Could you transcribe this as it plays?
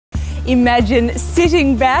Imagine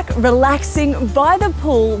sitting back, relaxing by the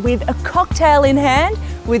pool with a cocktail in hand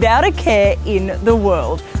without a care in the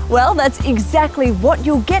world. Well, that's exactly what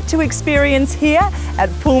you'll get to experience here at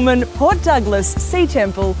Pullman Port Douglas Sea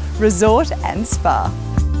Temple Resort and Spa.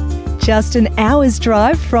 Just an hour's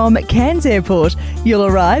drive from Cairns Airport, you'll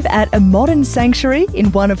arrive at a modern sanctuary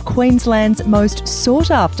in one of Queensland's most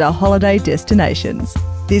sought-after holiday destinations.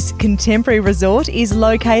 This contemporary resort is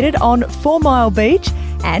located on 4 Mile Beach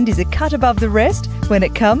and is a cut above the rest when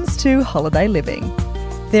it comes to holiday living.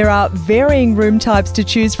 There are varying room types to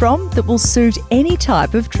choose from that will suit any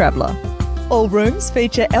type of traveller. All rooms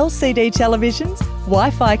feature LCD televisions,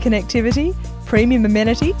 Wi-Fi connectivity, premium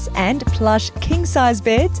amenities and plush king-size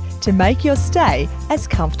beds to make your stay as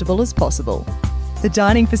comfortable as possible. The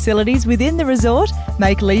dining facilities within the resort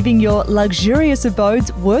make leaving your luxurious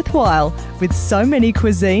abodes worthwhile with so many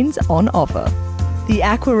cuisines on offer. The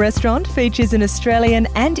Aqua restaurant features an Australian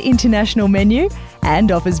and international menu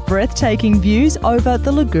and offers breathtaking views over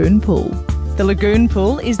the lagoon pool. The lagoon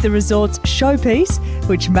pool is the resort's showpiece,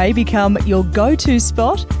 which may become your go-to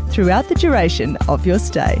spot throughout the duration of your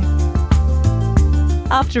stay.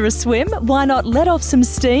 After a swim, why not let off some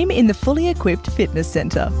steam in the fully equipped fitness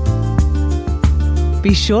centre?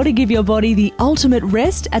 Be sure to give your body the ultimate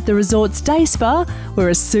rest at the resort's day spa, where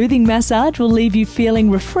a soothing massage will leave you feeling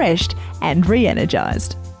refreshed and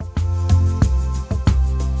re-energised.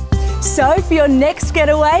 So for your next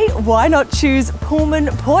getaway, why not choose Pullman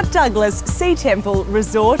Port Douglas Sea Temple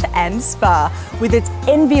Resort and Spa? With its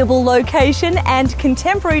enviable location and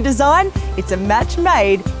contemporary design, it's a match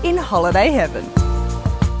made in holiday heaven.